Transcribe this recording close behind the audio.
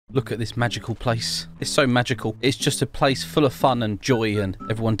Look at this magical place. It's so magical. It's just a place full of fun and joy and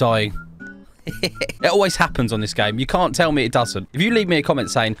everyone dying. It always happens on this game. You can't tell me it doesn't. If you leave me a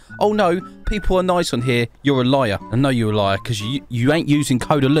comment saying, oh no, people are nice on here, you're a liar. I know you're a liar because you ain't using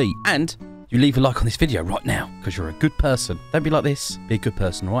code ELITE. And you leave a like on this video right now because you're a good person. Don't be like this. Be a good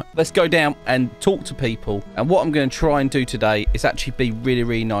person, right? Let's go down and talk to people. And what I'm going to try and do today is actually be really,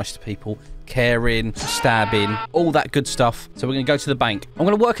 really nice to people. Caring, stabbing, all that good stuff. So we're going to go to the bank. I'm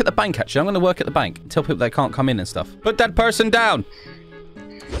going to work at the bank, actually. I'm going to work at the bank and tell people they can't come in and stuff. Put that person down.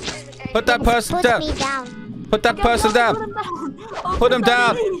 Put that person down. Put that person down. Put him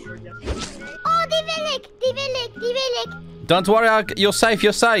down. Oh, die will ich. Don't worry, you're safe,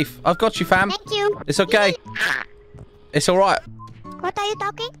 you're safe. I've got you, fam. Thank you. It's okay. It's all right. What are you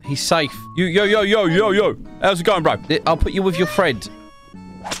talking? He's safe. Yo. How's it going, bro? I'll put you with your friend.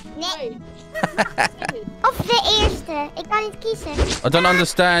 Nee. Of de eerste. Ik kan niet kiezen. I don't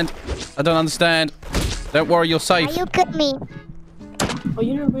understand. Don't worry, you're safe. You cut me. Are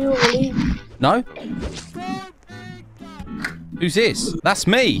you the real ELITE? No? Who's this? That's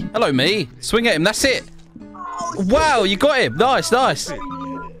me. Hello, me. Swing at him. That's it. Wow, you got him. Nice.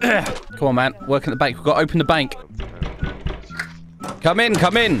 Come on, man. Work at the bank. We've got to open the bank. Come in.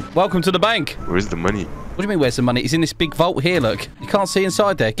 Welcome to the bank. Where's the money? What do you mean, where's the money? It's in this big vault here, look. You can't see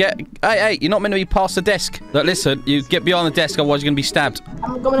inside there. Hey, you're not meant to be past the desk. Look, listen, you get behind the desk, otherwise you're going to be stabbed.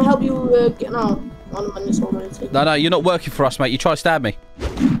 I'm going to help you get out. No, you're not working for us, mate. You try to stab me.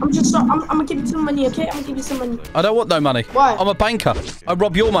 I'm going to give you some money, okay? I'm going to give you some money. I don't want no money. Why? I'm a banker. I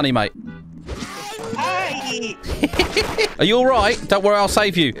rob your money, mate. Hey. Are you all right? Don't worry, I'll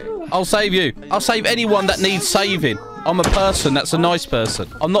save you. I'll save anyone that needs saving. I'm a person that's a nice person.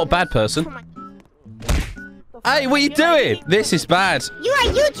 I'm not a bad person. Hey, what are you doing? This is bad. You are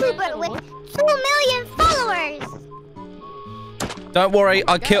a YouTuber with 2 million followers. Don't worry,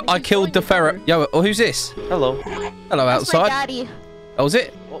 I killed the ferret. Yo, who's this? Hello. Hello, outside. Daddy. Oh, is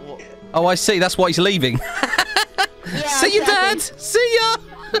it? Oh, I see. That's why he's leaving. See you, Dad. See ya.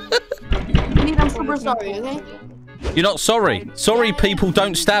 I'm super sorry, okay? You're not sorry. Sorry people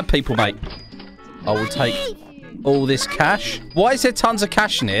don't stab people, mate. I will take all this cash. Why is there tons of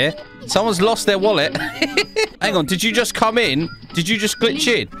cash in here? Someone's lost their wallet. Hang on, did you just come in? Did you just glitch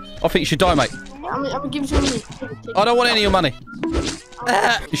in? I think you should die, mate. I'm going to give you some money. I don't want any of your money.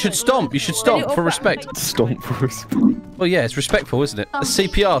 You should stomp. You should stomp for respect. Stomp for respect. Well, yeah, it's respectful, isn't it?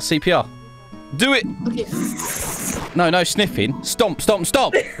 CPR. Do it. Okay. No, sniffing. Stomp.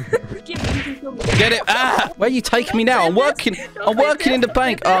 Get it. Where are you taking me now? I'm working in the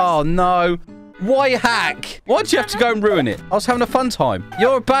bank. Oh, no. Why hack? Why'd you have to go and ruin it? I was having a fun time.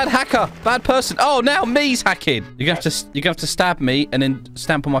 You're a bad hacker. Bad person. Oh, now me's hacking. You're going to have to stab me and then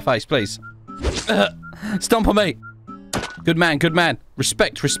stamp on my face, please. Stomp on me. Good man.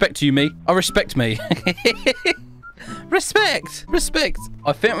 Respect to you, me. I respect me. Respect.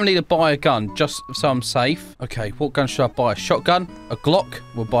 I think I need to buy a gun just so I'm safe. Okay, what gun should I buy? A shotgun? A Glock?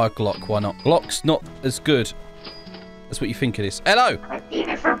 We'll buy a Glock. Why not? Glock's not as good. That's what you think it is. Hello.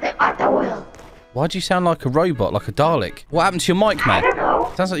 Why do you sound like a robot, like a Dalek? What happened to your mic, man?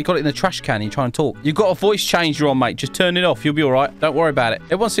 Sounds like you got it in the trash can and you're trying to talk. You've got a voice changer on, mate. Just turn it off. You'll be all right. Don't worry about it.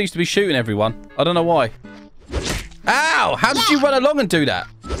 Everyone seems to be shooting everyone. I don't know why. Ow! How did you run along and do that?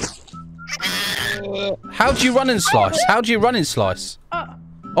 How do you run and slice? I want to run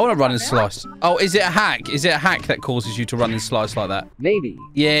and slice. Oh, is it a hack? Is it a hack that causes you to run and slice like that? Maybe.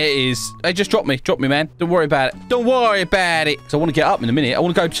 Yeah, it is. Hey, just drop me, man. Don't worry about it. So I want to get up in a minute. I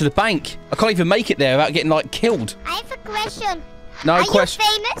want to go to the bank. I can't even make it there without getting, like, killed. I have a question. No question.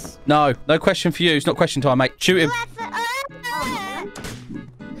 Are you famous? No question for you. It's not question time, mate. Shoot him.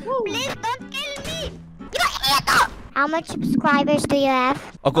 Please don't kill me. How much subscribers do you have?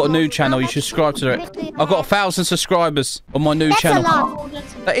 I've got a new channel. You should subscribe to it. I've got 1,000 subscribers on my new channel.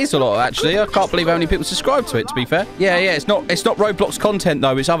 That's a lot. That is a lot, actually. I can't believe how many people subscribe to it, to be fair. Yeah. It's not Roblox content,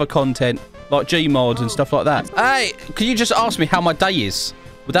 though. It's other content, like Gmod and stuff like that. Hey, can you just ask me how my day is?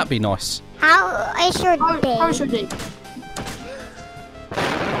 Would that be nice? How is your day? How is your day?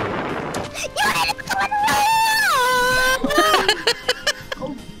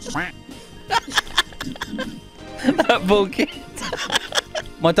 That ball kid.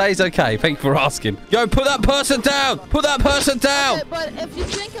 My day's okay. Thank you for asking. Yo, put that person down. Put that person down. Okay, but if you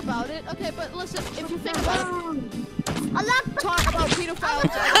think about it, listen, if you think about it, talk about pedophiles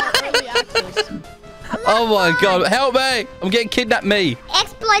and early access. Oh my God, help me. I'm getting kidnapped, me.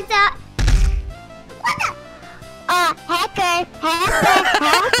 Exploit that. Hacker.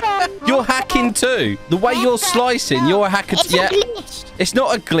 You're hacking too. The way you're slicing, you're a hacker. It's Yeah. a glitch. It's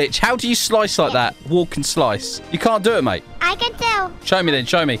not a glitch. How do you slice like that? Walk and slice. You can't do it, mate. I can tell. Show me then.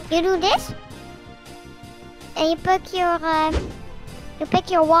 Show me. You do this, and you pick your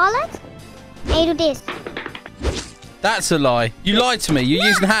wallet, and you do this. That's a lie. You lied to me. You're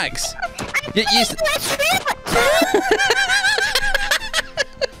using hacks.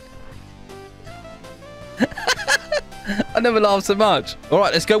 I never laughed so much. All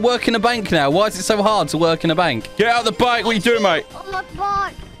right, let's go work in a bank now. Why is it so hard to work in a bank? Get out of the bank. What are you doing, mate?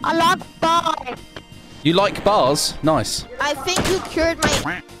 I like bar. You like bars? Nice. I think you cured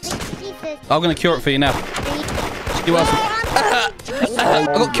my... I'm going to cure it for you now. You asked me. I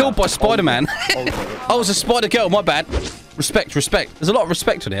got killed by Spider-Man. I was a spider girl. My bad. Respect, respect. There's a lot of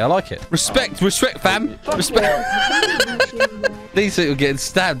respect on here. I like it. Respect, fam. Respect. These people getting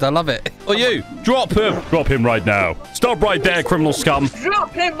stabbed. I love it. Or you. Drop him. Drop him right now. Stop right there, criminal scum.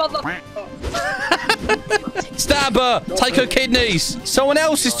 Drop him, mother. Stab her. Take her kidneys. Someone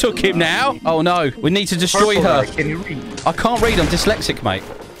else has took him now. Oh, no. We need to destroy her. Can you read? I can't read. I'm dyslexic, mate.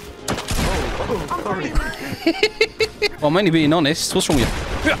 Well, I'm only being honest. What's wrong with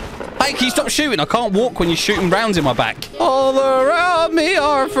you? Hey, can you stop shooting? I can't walk when you're shooting rounds in my back. All around me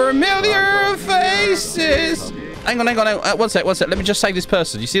are familiar faces. Hang on. One sec. Let me just save this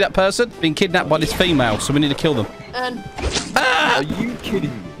person. You see that person? Being kidnapped by this female, so we need to kill them. Are you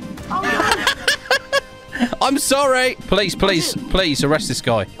kidding me? I'm sorry. Please, arrest this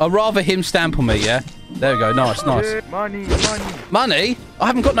guy. I'd rather him stamp on me, yeah? There we go. Nice. Money. Money? I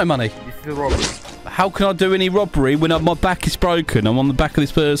haven't got no money. This is a robbery. How can I do any robbery when my back is broken? I'm on the back of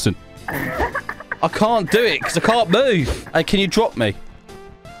this person. I can't do it because I can't move. Hey, can you drop me?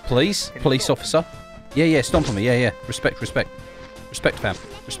 Please? Police officer? Yeah, stomp on me. Yeah. Respect. Respect, fam.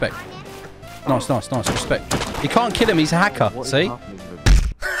 Respect. Nice. Respect. You can't kill him. He's a hacker. See?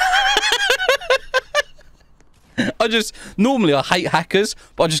 Normally I hate hackers,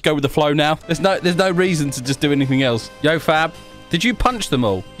 but I just go with the flow now. There's no reason to just do anything else. Yo, Fab. Did you punch them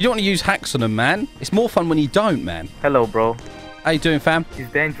all? You don't want to use hacks on them, man. It's more fun when you don't, man. Hello, bro. How you doing, fam? He's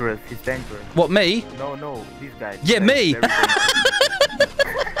dangerous. What, me? No, these guys. Yeah, me. Very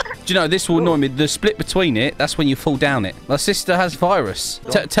Do you know, this will annoy me. The split between it, that's when you fall down it. My sister has virus.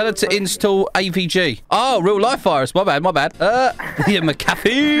 Tell her to install AVG. Oh, real life virus. My bad. Yeah,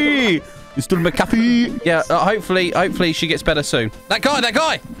 McAfee. Install McAfee. Yeah, hopefully she gets better soon. That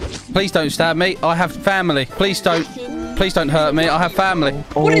guy. Please don't stab me. I have family. Please don't hurt me. I have family.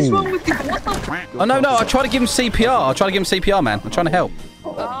 What is wrong with you? What the f? Oh, no. I try to give him CPR. Man. I'm trying to help.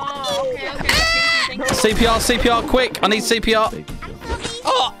 Oh, okay. CPR, quick. I need CPR.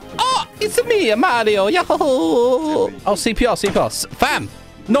 Oh, it's me, Mario. Yahoo. Oh, CPR. Fam.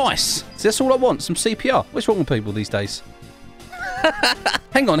 Nice. See, that's all I want. Some CPR. What's wrong with people these days?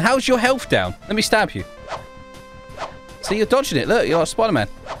 Hang on. How's your health down? Let me stab you. See, you're dodging it. Look, you're like Spider-Man.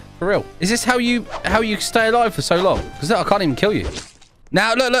 For real. Is this how you stay alive for so long? Because look, I can't even kill you.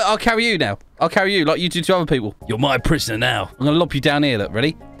 Now, look, I'll carry you now. I'll carry you like you do to other people. You're my prisoner now. I'm going to lob you down here. Look,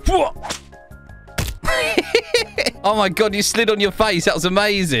 ready? Oh, my God. You slid on your face. That was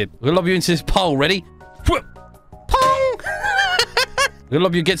amazing. I'm going to lob you into this pole. Ready? Pong! I'm going to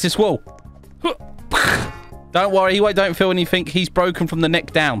lob you against this wall. Don't worry. He don't feel anything. He's broken from the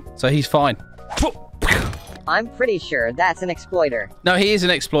neck down. So he's fine. I'm pretty sure that's an exploiter. No, he is an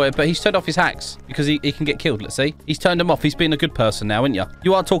exploiter, but he's turned off his hacks because he can get killed. Let's see. He's turned them off. He's being a good person now, isn't you?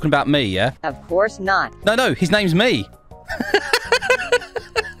 You are talking about me, yeah? Of course not. No, his name's me.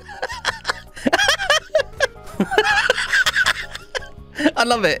 I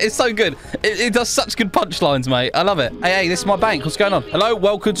love it. It's so good. It does such good punchlines, mate. I love it. Hey, this is my bank. What's going on? Hello,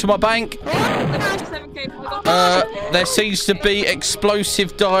 welcome to my bank. There seems to be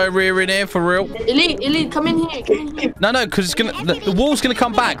explosive diarrhea in here, for real. Elite, come in here. No, because it's gonna the wall's gonna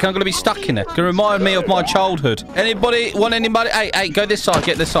come back and I'm gonna be stuck in it. It's gonna remind me of my childhood. Anybody? Hey, go this side,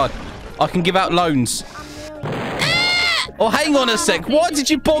 get this side. I can give out loans. Oh, hang on a sec. What did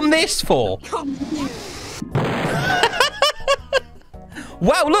you bomb this for?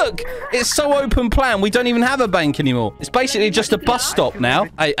 Wow, look, it's so open plan. We don't even have a bank anymore. It's basically just a bus stop now.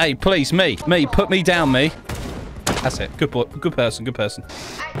 Hey, please, me, put me down, me. That's it. Good boy, good person.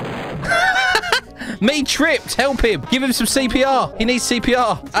 Me tripped. Help him. Give him some CPR. He needs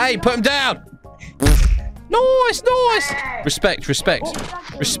CPR. Hey, put him down. Nice. Respect.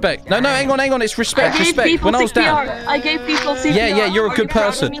 No, hang on. It's respect. When I was down. I gave people CPR. Yeah, you're a good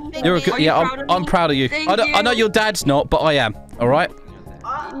person. You're a good. Yeah, I'm proud of you. I know your dad's not, but I am. All right.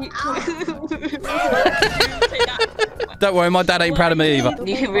 Don't worry, my dad ain't proud of me either.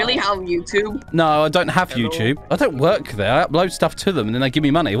 Do you really have YouTube? No, I don't have YouTube. I don't work there. I upload stuff to them and then they give me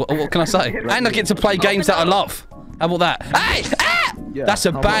money. What can I say? And I get to play games that I love. How about that? Hey! Ah! Yeah, That's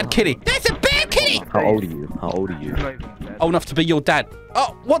a bad kitty. That's a bad kitty! How old are you? How old are you? Old enough to be your dad.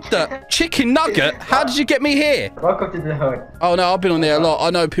 Oh, what the? Chicken nugget? How did you get me here? Welcome to the hood. Oh, no, I've been on there a lot. I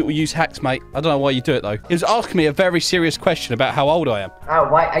know people use hacks, mate. I don't know why you do it, though. He was asking me a very serious question about how old I am. Oh,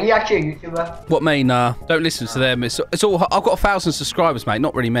 why? Are you actually a YouTuber? What, me? Nah. Don't listen to them. It's all... I've got 1,000 subscribers, mate.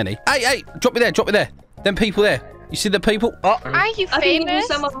 Not really many. Hey, drop me there. Drop me there. Them people there. You see the people? Oh. Aren't you famous?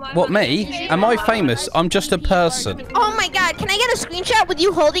 What, me? Am I famous? I'm just a person. Oh my god, can I get a screenshot with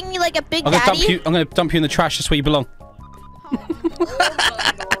you holding me like a big daddy? I'm gonna dump you in the trash. That's where you belong.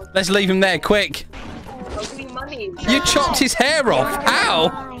 Let's leave him there, quick. You chopped his hair off.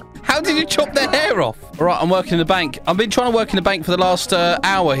 How? How did you chop their hair off? All right, I'm working in the bank. I've been trying to work in the bank for the last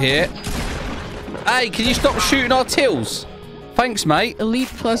hour here. Hey, can you stop shooting our tills? Thanks, mate.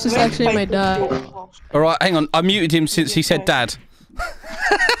 Elitelupus is actually my dad. All right, hang on. I muted him since he said dad.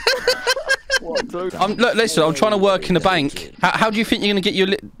 Look, listen, I'm trying to work in a bank. How do you think you're going to get your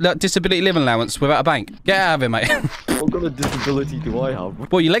disability living allowance without a bank? Get out of here, mate. What kind of disability do I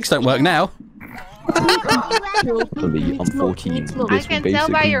have? Well, your legs don't work now. I'm 14. I can tell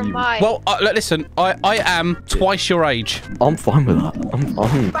by your mic. Well, look, listen, I am twice your age. I'm fine with that. I'm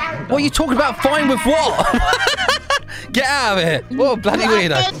fine. What are you talking about? Fine with what? Get out of here. What a bloody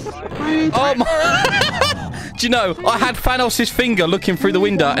weirdo. Oh, my... Do you know, I had Thanos' finger looking through the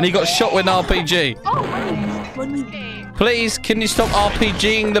window and he got shot with an RPG. Please, can you stop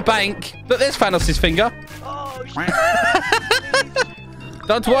RPGing the bank? Look, there's Thanos' finger.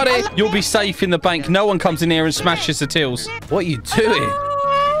 Don't worry, you'll be safe in the bank. No one comes in here and smashes the tills. What are you doing?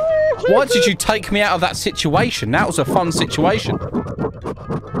 Why did you take me out of that situation? That was a fun situation.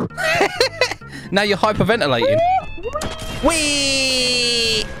 Now you're hyperventilating.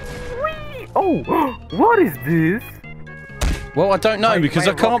 Whee! Oh, what is this? Well, I don't know because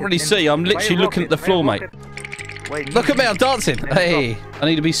I can't really see. I'm literally looking at the floor, mate. Wait, Look at me, I'm dancing. Hey, I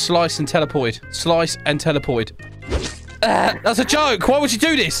need to be sliced and teleported. Slice and teleported. That's a joke. Why would you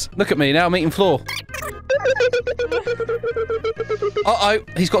do this? Look at me now. I'm eating floor. Uh-oh.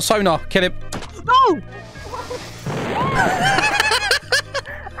 He's got sonar. Kill him. No!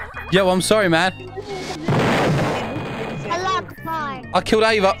 Yo, I'm sorry, man. I killed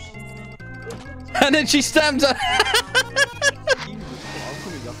Ava. And then she stabbed her.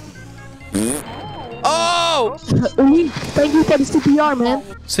 Oh! Thank you for the CPR, man.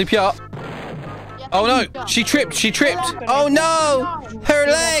 CPR. Oh no, she tripped, she tripped. Oh no, her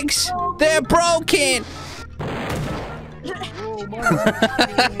legs, they're broken.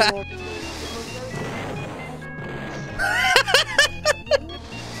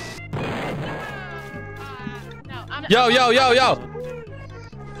 Yo.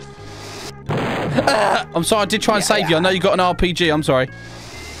 I'm sorry, I did try and save you. I know you got an RPG, I'm sorry.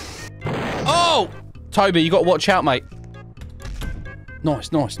 Oh! Toby, you got to watch out, mate. Nice.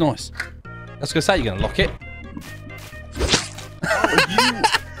 I was going to say you're going to lock it.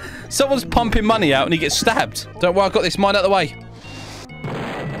 Someone's pumping money out and he gets stabbed. Don't worry, I've got this. Mine out of the way.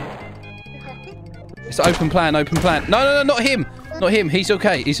 It's an open plan. No, not him. Not him. He's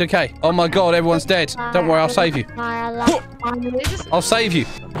okay. Oh my god, everyone's dead. Don't worry, I'll save you. I'll save you.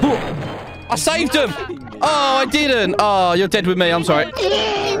 I saved him. Oh, I didn't. Oh, you're dead with me. I'm sorry.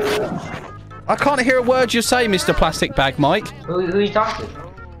 I can't hear a word you say, Mr. Plastic Bag Mike. Who are you talking to?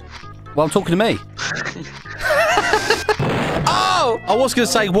 Well, I'm talking to me. Oh! I was going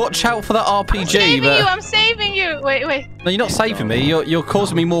to say, watch out for that RPG, I'm saving you. Wait. No, you're not saving me. You're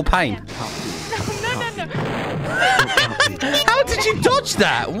causing me more pain. No. How did you dodge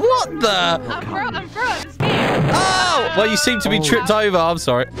that? What the? I'm pro at this game. Oh! Well, you seem to be tripped over. I'm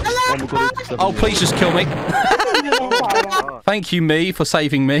sorry. Oh, please just kill me. Thank you, me, for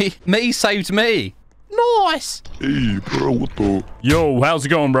saving me. Me saved me. Nice. Hey, bro, what the? Yo, how's it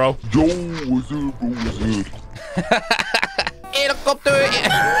going, bro? Yo, what's up, bro? What's up? Helicopter.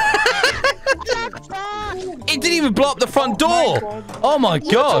 It didn't even blow up the front door. Oh my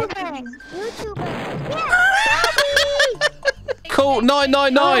god. Cool.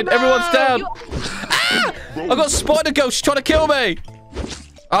 999. Everyone's down. Ah! I got Spider Ghost. She's trying to kill me.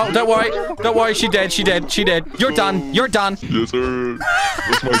 Oh, don't worry. She dead. You're done. Yes, sir.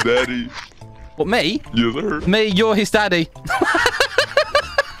 That's my daddy. What, me? Yes, sir. Me, you're his daddy.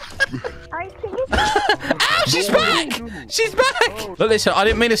 Ah, she's back! Look, listen, I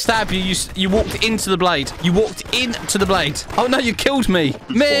didn't mean to stab you. You walked into the blade. Oh, no, you killed me.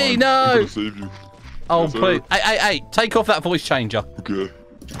 Me, no. I'm gonna save you. Oh, Yes, sir. please. Hey, take off that voice changer. Okay.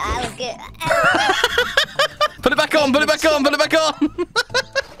 Put it back on, put it back on, put it back on.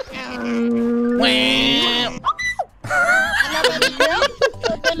 Man.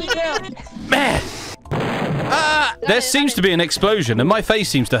 There seems to be an explosion and my face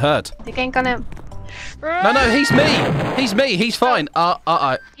seems to hurt. You ain't gonna... No, he's me. He's me. He's fine.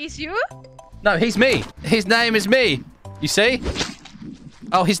 He's you? No, he's me. His name is me. You see?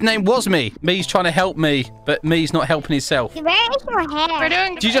 Oh, his name was me. Me's trying to help me, but me's not helping himself. Where is your hair? We're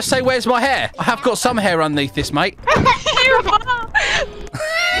doing... Did you just say, where's my hair? I have got some hair underneath this, mate.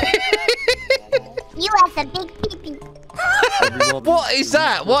 You have a big pee-pee. What is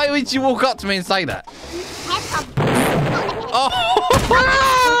that? Why would you walk up to me and say that? Oh!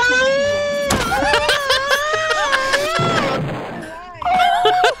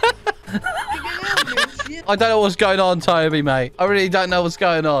 I don't know what's going on, Toby, mate. I really don't know what's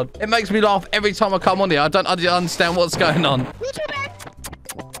going on. It makes me laugh every time I come on here. I don't understand what's going on.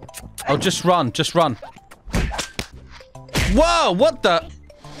 Oh, just run. Just run. Whoa, what the?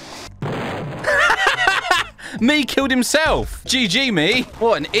 Me killed himself. GG, me.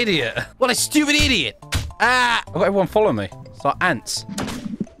 What an idiot. What a stupid idiot. Ah. I've got everyone following me. It's like ants.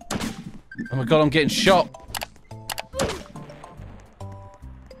 Oh my God, I'm getting shot.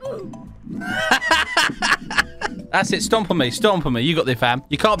 That's it. Stomp on me. Stomp on me. You got the fam.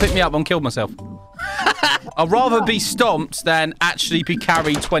 You can't pick me up. I'm killed myself. I'd rather be stomped than actually be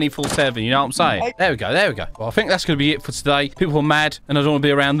carried 24/7. You know what I'm saying? There we go. There we go. Well, I think that's going to be it for today. People are mad and I don't want to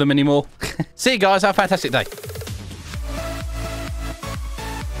be around them anymore. See you guys. Have a fantastic day.